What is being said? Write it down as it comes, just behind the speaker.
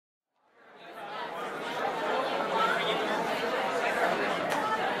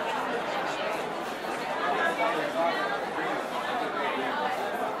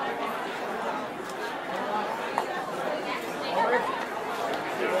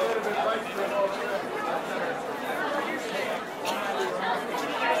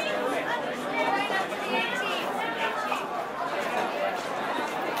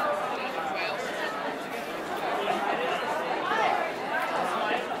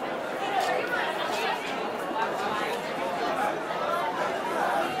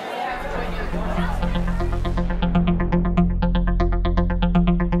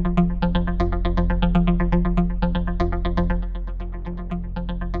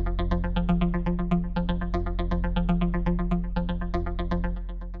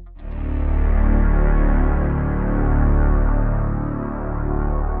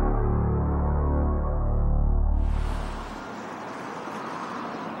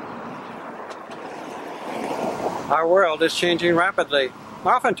Our world is changing rapidly,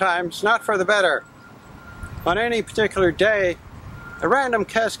 oftentimes not for the better. On any particular day, a random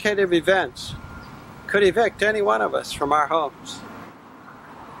cascade of events could evict any one of us from our homes.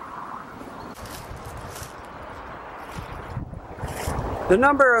 The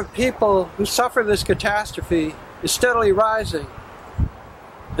number of people who suffer this catastrophe is steadily rising,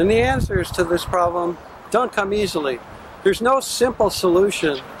 and the answers to this problem don't come easily. There's no simple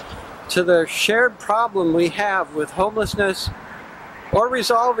solution to the shared problem we have with homelessness or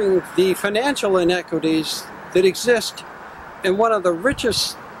resolving the financial inequities that exist in one of the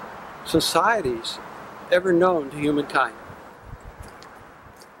richest societies ever known to humankind.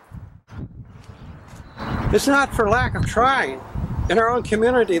 It's not for lack of trying. In our own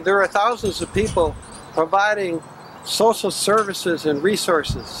community, there are thousands of people providing social services and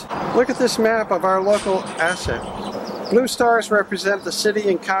resources. Look at this map of our local asset. Blue stars represent the city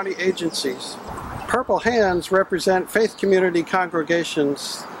and county agencies. Purple hands represent faith community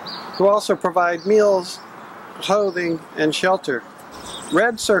congregations who also provide meals, clothing, and shelter.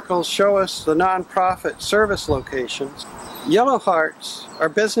 Red circles show us the nonprofit service locations. Yellow hearts are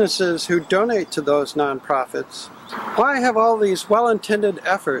businesses who donate to those nonprofits. Why have all these well-intended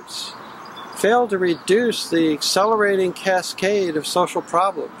efforts failed to reduce the accelerating cascade of social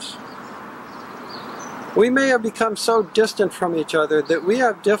problems? We may have become so distant from each other that we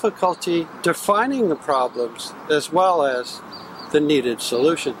have difficulty defining the problems as well as the needed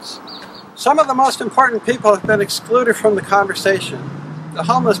solutions. Some of the most important people have been excluded from the conversation: the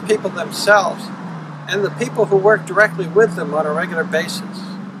homeless people themselves and the people who work directly with them on a regular basis.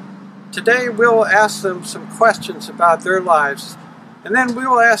 Today we will ask them some questions about their lives, and then we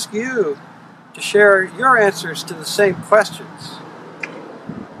will ask you to share your answers to the same questions.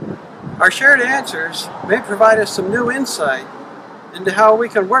 Our shared answers may provide us some new insight into how we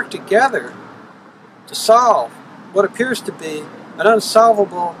can work together to solve what appears to be an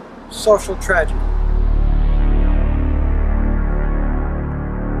unsolvable social tragedy.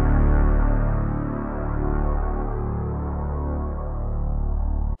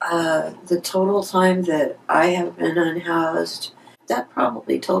 The total time that I have been unhoused, that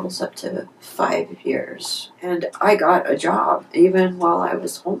probably totals up to 5 years. And I got a job even while I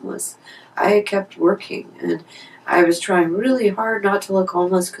was homeless. I kept working, and I was trying really hard not to look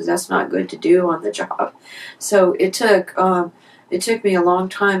homeless because that's not good to do on the job. So it took me a long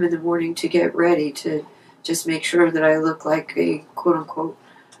time in the morning to get ready to just make sure that I look like a quote-unquote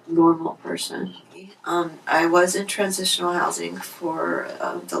normal person. I was in transitional housing for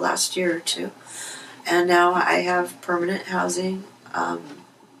the last year or two, and now I have permanent housing,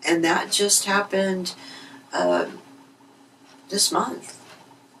 and that just happened this month.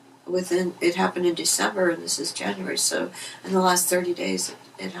 It happened in December, and this is January, so in the last 30 days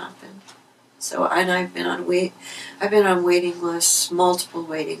it happened. So, and I've been on waiting lists, multiple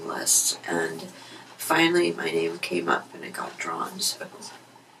waiting lists, and finally my name came up and it got drawn,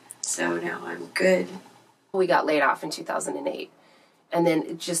 so now I'm good. We got laid off in 2008. And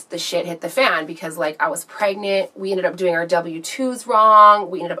then just the shit hit the fan because, like, I was pregnant. We ended up doing our W-2s wrong.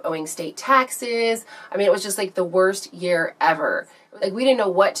 We ended up owing state taxes. I mean, it was just, like, the worst year ever. Like, we didn't know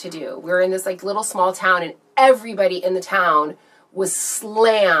what to do. We were in this, like, little small town, and everybody in the town was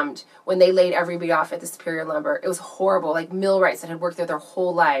slammed when they laid everybody off at the Superior Lumber. It was horrible. Like, millwrights that had worked there their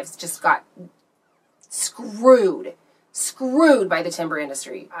whole lives just got screwed by the timber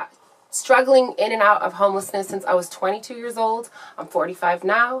industry. Struggling in and out of homelessness since I was 22 years old. I'm 45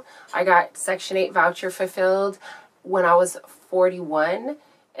 now. I got Section 8 voucher fulfilled when I was 41,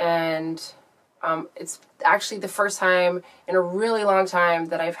 and it's actually the first time in a really long time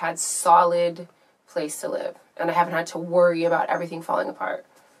that I've had solid place to live, and I haven't had to worry about everything falling apart.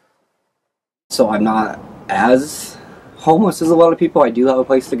 So I'm not as homeless as a lot of people. I do have a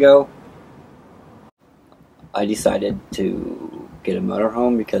place to go. I decided to get a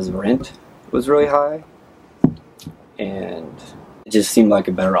motorhome because rent was really high, and it just seemed like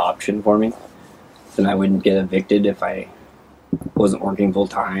a better option for me. Then I wouldn't get evicted if I wasn't working full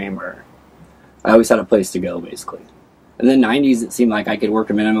time, or I always had a place to go, basically. In the 90s, it seemed like I could work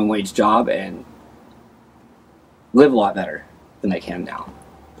a minimum wage job and live a lot better than I can now.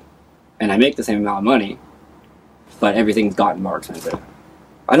 And I make the same amount of money, but everything's gotten more expensive.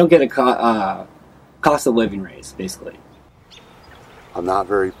 I don't get a cost of living raise, basically. I'm not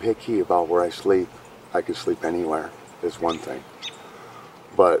very picky about where I sleep. I can sleep anywhere, is one thing.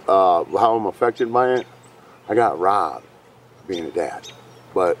 But how I'm affected by it, I got robbed being a dad,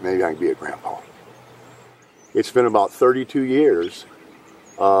 but maybe I can be a grandpa. It's been about 32 years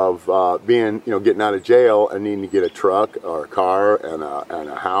of being, getting out of jail and needing to get a truck or a car and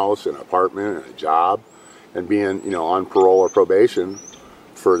a house, and an apartment, and a job, and being, on parole or probation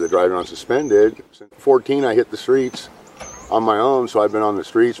for the driving unsuspended. Since 14, I hit the streets on my own, so I've been on the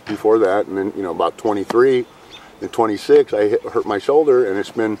streets before that, and then, about 23 and 26, I hurt my shoulder, and it's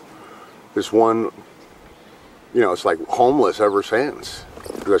been this one, it's like homeless ever since.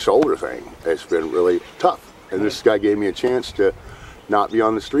 The shoulder thing, it's been really tough. And this guy gave me a chance to not be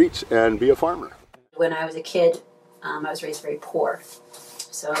on the streets and be a farmer. When I was a kid, I was raised very poor.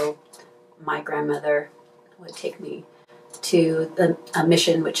 So my grandmother would take me to a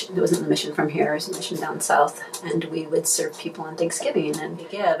mission, which it wasn't the mission from here, it was a mission down south, and we would serve people on Thanksgiving and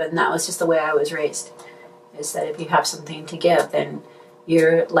give, and that was just the way I was raised, is that if you have something to give, then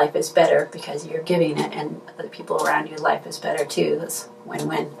your life is better because you're giving it, and the people around you, life is better too. It's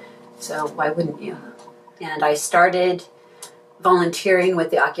win-win. So why wouldn't you? And I started volunteering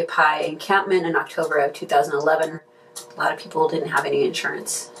with the Occupy encampment in October of 2011. A lot of people didn't have any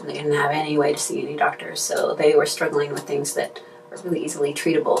insurance, and they didn't have any way to see any doctors, so they were struggling with things that were really easily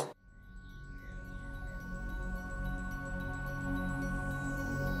treatable.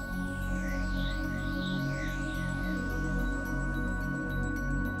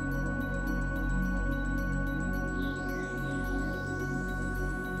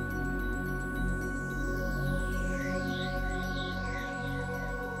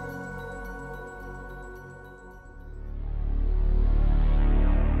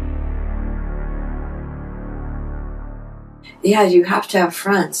 Yeah, you have to have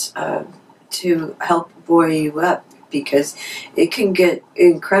friends to help buoy you up, because it can get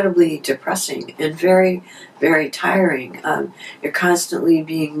incredibly depressing and very, very tiring. You're constantly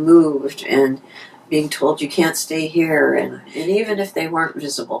being moved and being told you can't stay here, and even if they weren't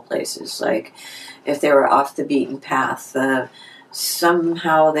visible places, like if they were off the beaten path,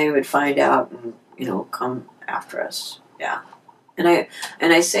 somehow they would find out and come after us. Yeah, and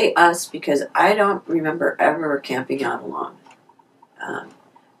I say us because I don't remember ever camping out alone.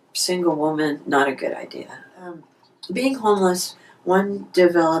 Single woman, not a good idea. Being homeless, one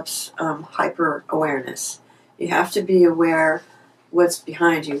develops hyper awareness. You have to be aware what's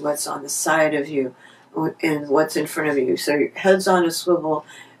behind you, what's on the side of you, and what's in front of you. So your head's on a swivel.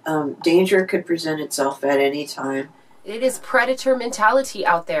 Danger could present itself at any time. It is predator mentality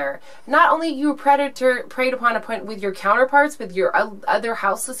out there. Not only you preyed upon with your counterparts, with your other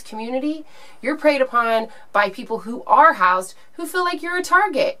houseless community, you're preyed upon by people who are housed, who feel like you're a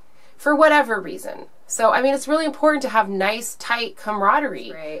target for whatever reason. So, I mean, it's really important to have nice, tight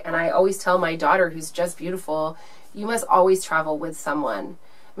camaraderie. Right? And I always tell my daughter, who's just beautiful, you must always travel with someone.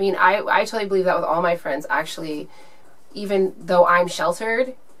 I mean, I totally believe that with all my friends, actually. Even though I'm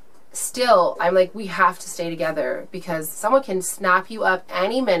sheltered, still, I'm like, we have to stay together, because someone can snap you up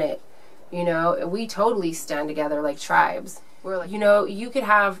any minute. We totally stand together like tribes. We're like, you could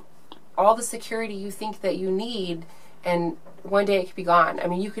have all the security you think that you need, and one day it could be gone. I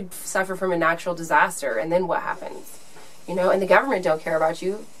mean, you could suffer from a natural disaster, and then what happens? And the government don't care about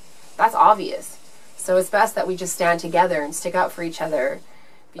you. That's obvious. So it's best that we just stand together and stick up for each other.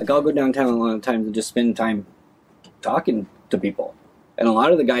 Like, I'll go downtown a lot of times and just spend time talking to people. And a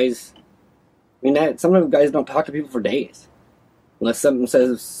lot of the guys, some of the guys don't talk to people for days. Unless something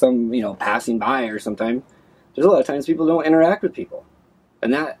says passing by or sometime. There's a lot of times people don't interact with people.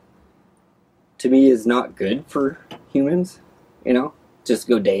 And that, to me, is not good for humans, just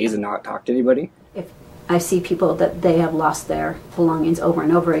go days and not talk to anybody. If I see people that they have lost their belongings over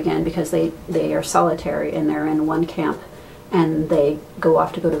and over again because they are solitary and they're in one camp, and they go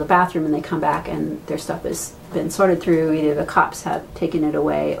off to go to the bathroom and they come back and their stuff has been sorted through. Either the cops have taken it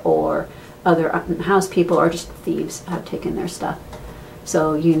away, or other unhoused people, or just thieves have taken their stuff.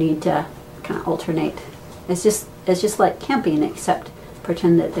 So you need to kind of alternate. It's just like camping, except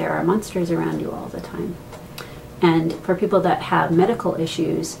pretend that there are monsters around you all the time. And for people that have medical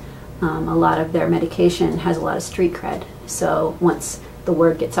issues, a lot of their medication has a lot of street cred. So once the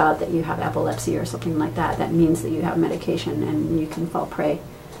word gets out that you have epilepsy or something like that, that means that you have medication and you can fall prey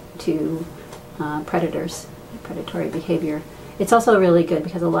to predators, predatory behavior. It's also really good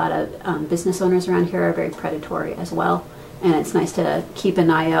because a lot of business owners around here are very predatory as well, and it's nice to keep an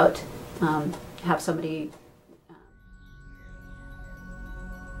eye out, have somebody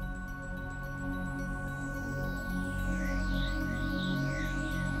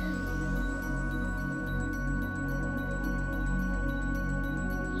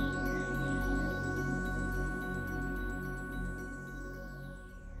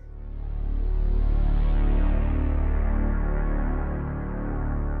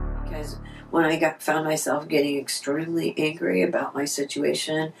when I found myself getting extremely angry about my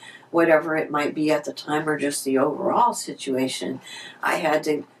situation, whatever it might be at the time or just the overall situation, I had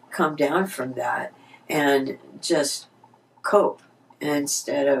to come down from that and just cope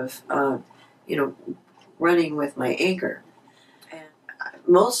instead of, running with my anger. And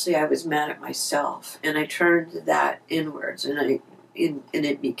mostly I was mad at myself, and I turned that inwards, and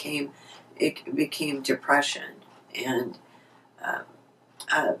it became depression and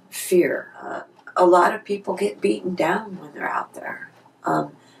fear. A lot of people get beaten down when they're out there.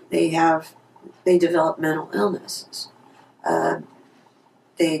 They develop mental illnesses.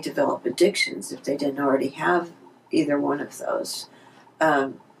 They develop addictions if they didn't already have either one of those.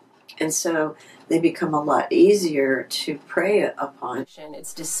 And so they become a lot easier to prey upon.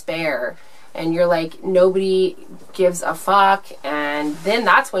 It's despair. And you're like, nobody gives a fuck. And then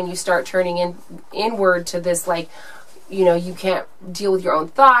that's when you start turning inward to this, like, you can't deal with your own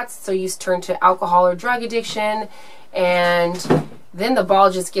thoughts, so you turn to alcohol or drug addiction, and then the ball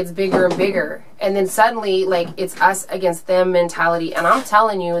just gets bigger and bigger. And then suddenly, like, it's us against them mentality. And I'm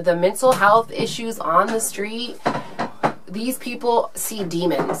telling you, the mental health issues on the street, these people see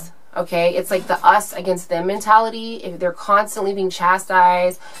demons, okay? It's like the us against them mentality. If they're constantly being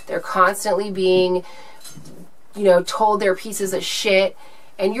chastised, they're constantly being, told they're pieces of shit.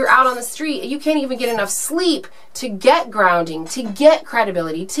 And you're out on the street and you can't even get enough sleep to get grounding, to get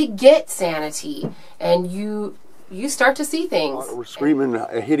credibility, to get sanity. And you start to see things. We're screaming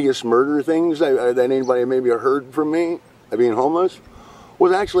hideous murder things that anybody maybe heard from me, being homeless,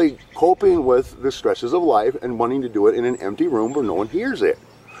 was actually coping with the stresses of life and wanting to do it in an empty room where no one hears it.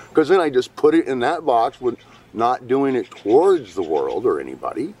 Because then I just put it in that box with not doing it towards the world or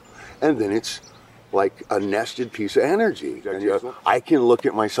anybody. And then it's like a nested piece of energy. And I can look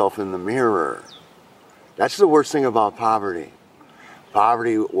at myself in the mirror. That's the worst thing about poverty.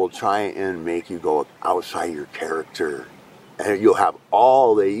 Poverty will try and make you go outside your character. And you'll have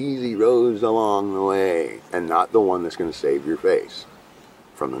all the easy roads along the way, and not the one that's going to save your face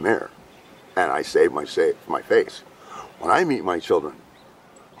from the mirror. And I save my face. When I meet my children,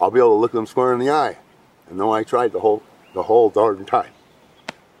 I'll be able to look them square in the eye and know I tried the whole darn time.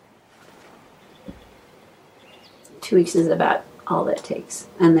 2 weeks is about all that it takes.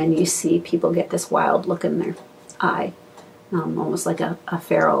 And then you see people get this wild look in their eye, almost like a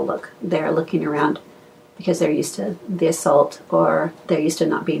feral look. They're looking around because they're used to the assault, or they're used to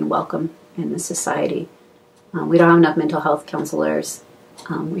not being welcome in the society. We don't have enough mental health counselors.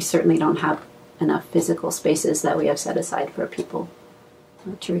 We certainly don't have enough physical spaces that we have set aside for people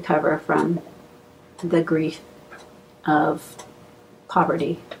to recover from the grief of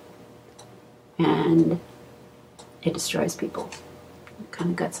poverty. And it destroys people. It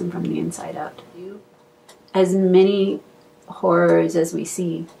kind of guts them from the inside out. As many horrors as we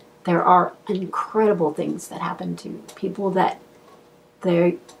see, there are incredible things that happen to people that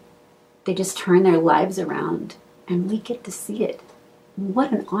they just turn their lives around, and we get to see it.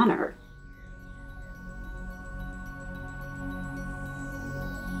 What an honor.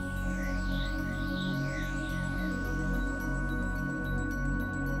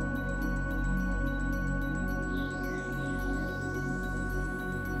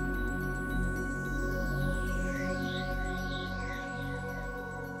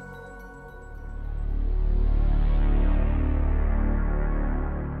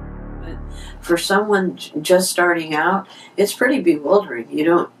 For someone just starting out, it's pretty bewildering. You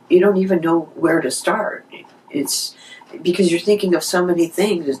don't even know where to start. It's because you're thinking of so many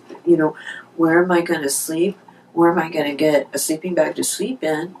things. Where am I going to sleep? Where am I going to get a sleeping bag to sleep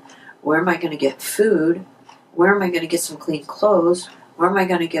in? Where am I going to get food? Where am I going to get some clean clothes? Where am I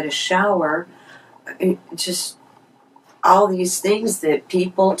going to get a shower? Just all these things that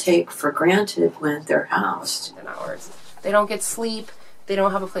people take for granted when they're housed. They don't get sleep. They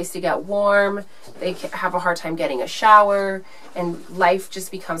don't have a place to get warm. They have a hard time getting a shower. And life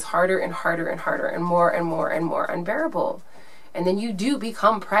just becomes harder and harder and harder and more and more and more unbearable. And then you do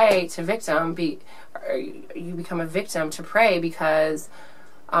become prey to victim, you become a victim to prey because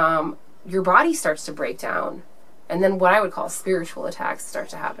your body starts to break down. And then what I would call spiritual attacks start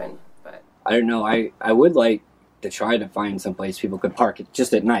to happen. But I don't know, I would like to try to find some place people could park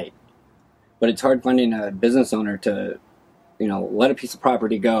just at night. But it's hard finding a business owner to, you know, let a piece of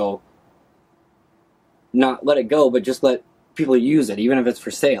property go. Not let it go, but just let people use it, even if it's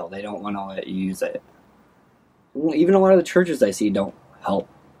for sale. They don't want to let you use it. Even a lot of the churches I see don't help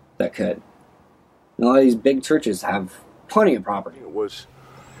that could. And a lot of these big churches have plenty of property.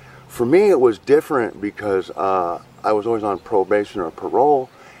 For me, it was different because I was always on probation or parole,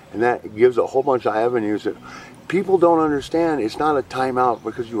 and that gives a whole bunch of avenues that people don't understand. It's not a timeout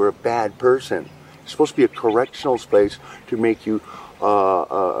because you were a bad person. It's supposed to be a correctional space to make you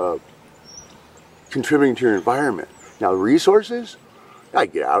contributing to your environment. Now, the resources, I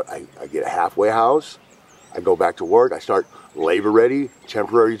get out, I get a halfway house, I go back to work, I start labor-ready.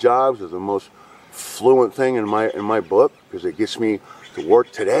 Temporary jobs is the most fluent thing in my book because it gets me to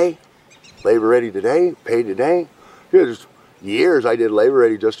work today, labor-ready today, paid today. There's years I did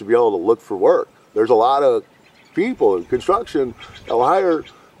labor-ready just to be able to look for work. There's a lot of people in construction that will hire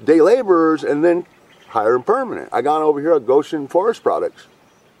day laborers and then hire them permanent. I got over here at Goshen Forest Products,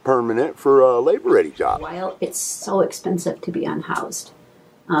 permanent for a labor-ready job. While it's so expensive to be unhoused,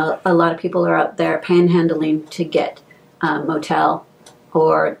 a lot of people are out there panhandling to get a motel,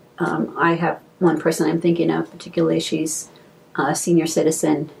 or I have one person I'm thinking of particularly. She's a senior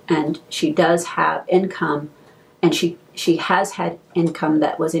citizen and she does have income, and she has had income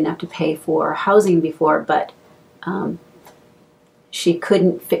that was enough to pay for housing before, but she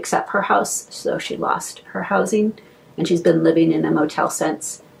couldn't fix up her house, so she lost her housing, and she's been living in a motel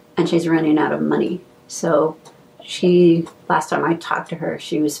since, and she's running out of money. So last time I talked to her,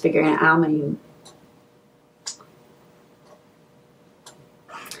 she was figuring out how many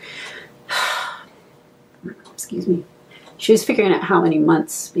excuse me. She was figuring out how many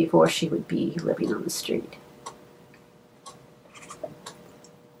months before she would be living on the street.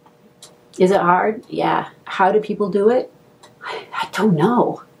 Is it hard? Yeah. How do people do it? I don't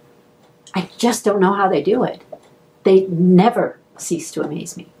know. I just don't know how they do it. They never cease to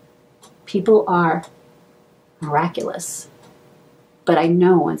amaze me. People are miraculous. But I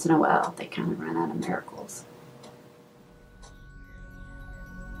know once in a while they kind of run out of miracles.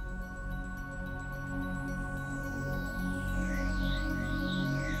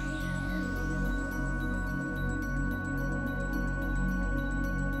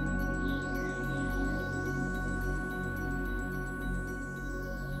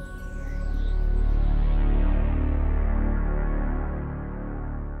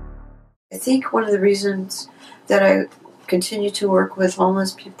 I think one of the reasons that I continue to work with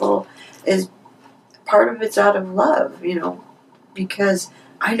homeless people is part of it's out of love, you know, because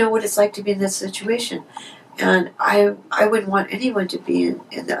I know what it's like to be in that situation. And I wouldn't want anyone to be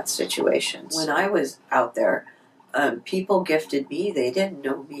in that situation. When I was out there, people gifted me. They didn't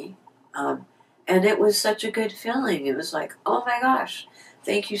know me. And it was such a good feeling. It was like, oh my gosh,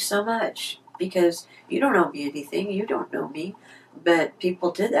 thank you so much. Because you don't owe me anything. You don't know me. But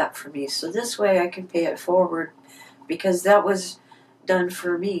people did that for me. So this way I can pay it forward because that was done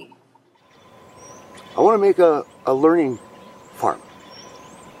for me. I want to make a learning farm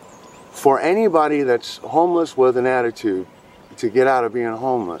for anybody that's homeless with an attitude to get out of being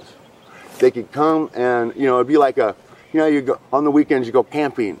homeless. They could come and, you know, it'd be like you go on the weekends, you go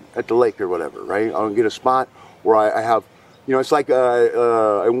camping at the lake or whatever, right? I'll get a spot where I have, you know, it's like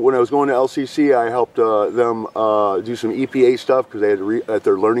when I was going to LCC, I helped them do some EPA stuff because they had at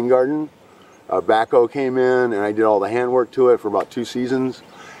their learning garden. Backhoe came in and I did all the handwork to it for about 2 seasons.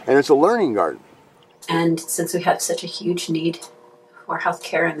 And it's a learning garden. And since we have such a huge need for health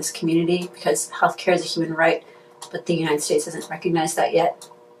care in this community, because health care is a human right, but the United States hasn't recognized that yet,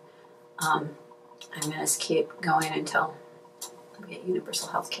 I'm going to just keep going until we get universal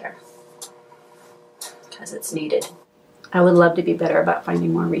health care, because it's needed. I would love to be better about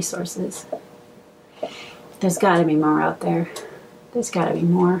finding more resources. There's got to be more out there. There's got to be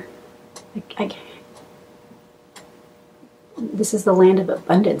more. This is the land of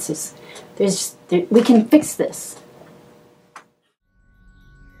abundance. We can fix this.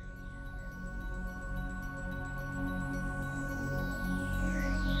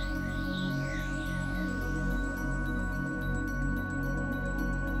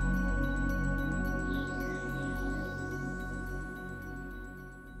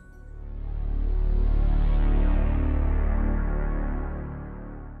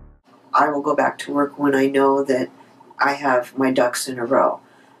 I will go back to work when I know that I have my ducks in a row.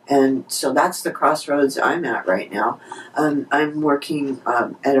 And so that's the crossroads I'm at right now. I'm working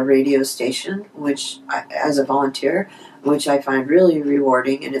at a radio station, as a volunteer, which I find really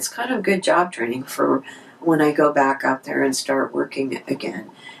rewarding, and it's kind of good job training for when I go back out there and start working again.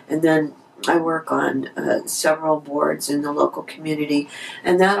 And then I work on several boards in the local community,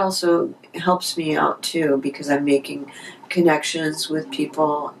 and that also helps me out too, because I'm making connections with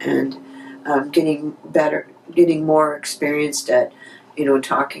people and getting more experienced at,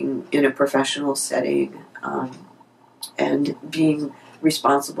 talking in a professional setting, and being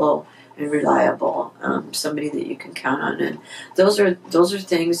responsible and reliable, somebody that you can count on. And those are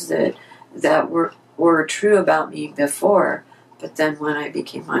things that were true about me before, but then when I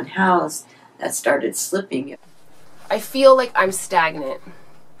became unhoused, that started slipping. I feel like I'm stagnant.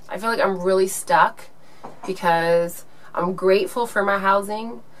 I feel like I'm really stuck because I'm grateful for my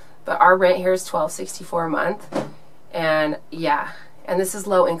housing, but our rent here is $12.64 a month, and this is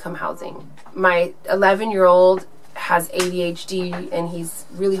low income housing. My 11-year-old has ADHD, and he's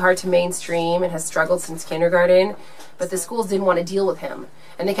really hard to mainstream and has struggled since kindergarten, but the schools didn't want to deal with him.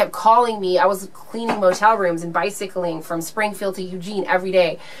 And they kept calling me. I was cleaning motel rooms and bicycling from Springfield to Eugene every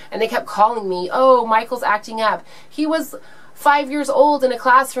day. And they kept calling me, oh, Michael's acting up. He was 5 years old in a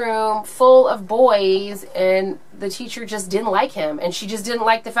classroom full of boys, and the teacher just didn't like him. And she just didn't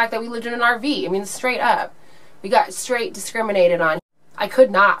like the fact that we lived in an RV. I mean, straight up. We got straight discriminated on. I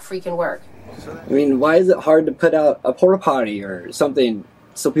could not freaking work. I mean, why is it hard to put out a porta potty or something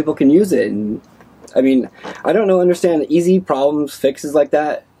so people can use it? And I mean, I don't understand easy problems, fixes like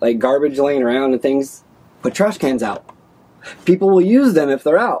that, like garbage laying around and things. Put trash cans out. People will use them if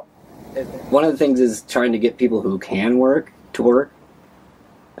they're out. One of the things is trying to get people who can work to work,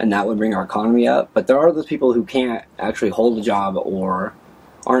 and that would bring our economy up. But there are those people who can't actually hold a job or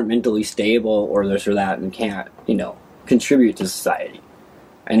aren't mentally stable or this or that and can't, contribute to society.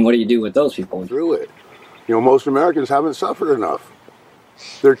 And what do you do with those people? Through it. Most Americans haven't suffered enough.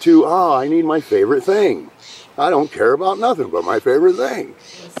 They're too, I need my favorite thing. I don't care about nothing but my favorite thing.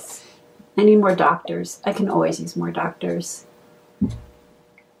 I need more doctors. I can always use more doctors.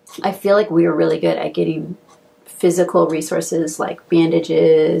 I feel like we were really good at getting physical resources like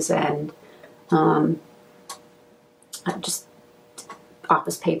bandages and just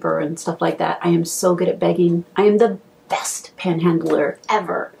office paper and stuff like that. I am so good at begging. I am the best panhandler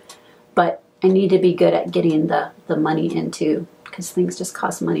ever. But I need to be good at getting the money into, because things just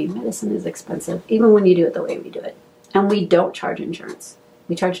cost money. Medicine is expensive, even when you do it the way we do it. And we don't charge insurance.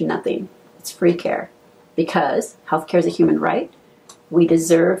 We charge nothing. It's free care, because healthcare is a human right. We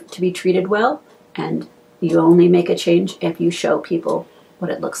deserve to be treated well, and you only make a change if you show people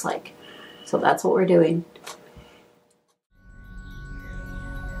what it looks like. So that's what we're doing.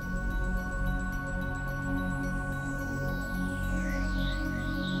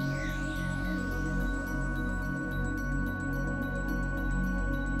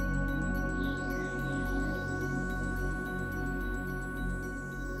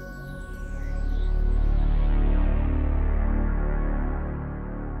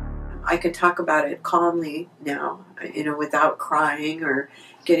 I could talk about it calmly now, without crying or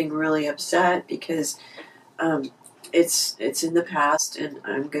getting really upset, because it's in the past, and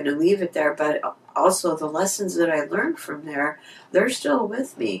I'm going to leave it there. But also the lessons that I learned from there, they're still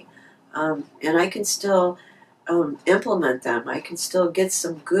with me, and I can still implement them. I can still get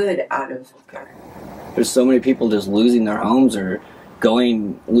some good out of it. There's so many people just losing their homes or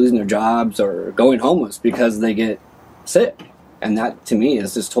losing their jobs or going homeless because they get sick. And that, to me,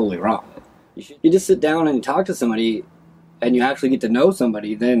 is just totally wrong. You just sit down and talk to somebody, and you actually get to know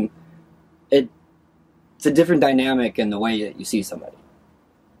somebody, then it's a different dynamic in the way that you see somebody,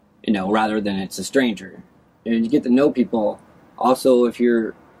 rather than it's a stranger. You get to know people. Also, if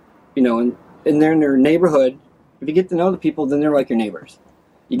you're, and they're in their neighborhood, if you get to know the people, then they're like your neighbors.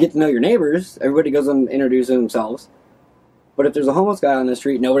 You get to know your neighbors, everybody goes and introduces themselves. But if there's a homeless guy on the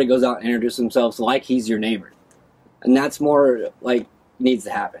street, nobody goes out and introduces themselves like he's your neighbor. And that's more like needs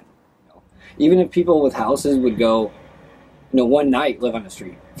to happen. Even if people with houses would go, one night live on the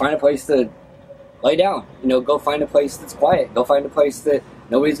street, find a place to lay down, go find a place that's quiet, go find a place that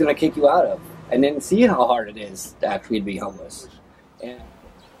nobody's going to kick you out of, and then see how hard it is to actually be homeless. And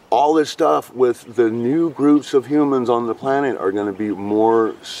all this stuff with the new groups of humans on the planet are going to be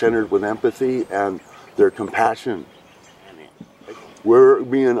more centered with empathy and their compassion. We're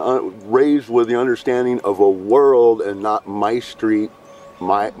being raised with the understanding of a world and not my street,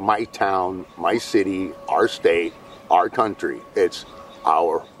 my town, my city, our state, our country. It's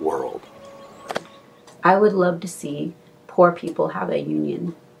our world. I would love to see poor people have a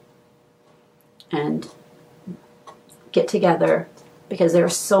union and get together because there are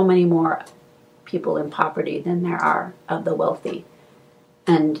so many more people in poverty than there are of the wealthy.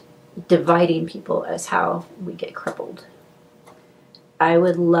 And dividing people is how we get crippled. I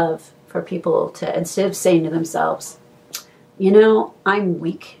would love for people to, instead of saying to themselves, you know, I'm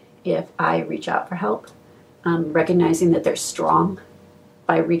weak if I reach out for help, recognizing that they're strong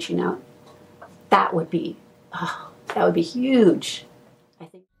by reaching out. That would be huge, I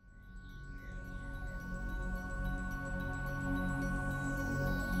think.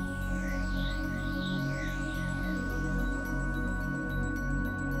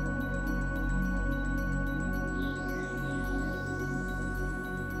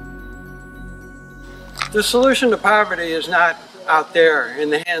 The solution to poverty is not out there in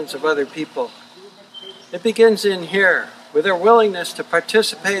the hands of other people. It begins in here, with their willingness to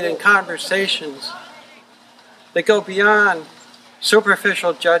participate in conversations that go beyond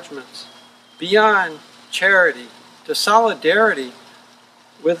superficial judgments, beyond charity, to solidarity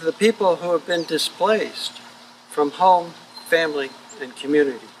with the people who have been displaced from home, family, and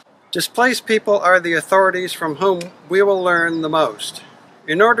community. Displaced people are the authorities from whom we will learn the most.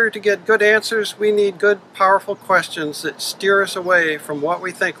 In order to get good answers, we need good, powerful questions that steer us away from what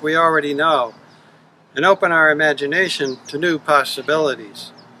we think we already know and open our imagination to new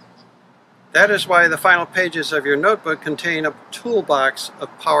possibilities. That is why the final pages of your notebook contain a toolbox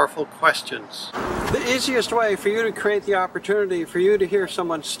of powerful questions. The easiest way for you to create the opportunity for you to hear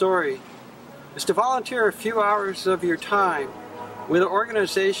someone's story is to volunteer a few hours of your time with an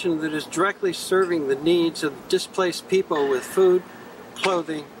organization that is directly serving the needs of displaced people with food,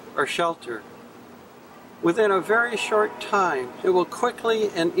 clothing, or shelter. Within a very short time, it will quickly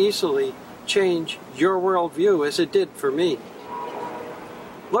and easily change your worldview as it did for me.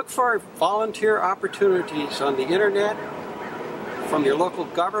 Look for volunteer opportunities on the internet, from your local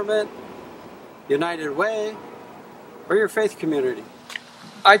government, United Way, or your faith community.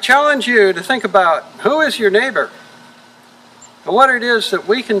 I challenge you to think about who is your neighbor and what it is that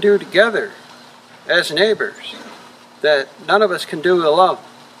we can do together as neighbors that none of us can do alone.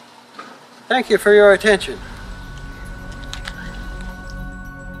 Thank you for your attention.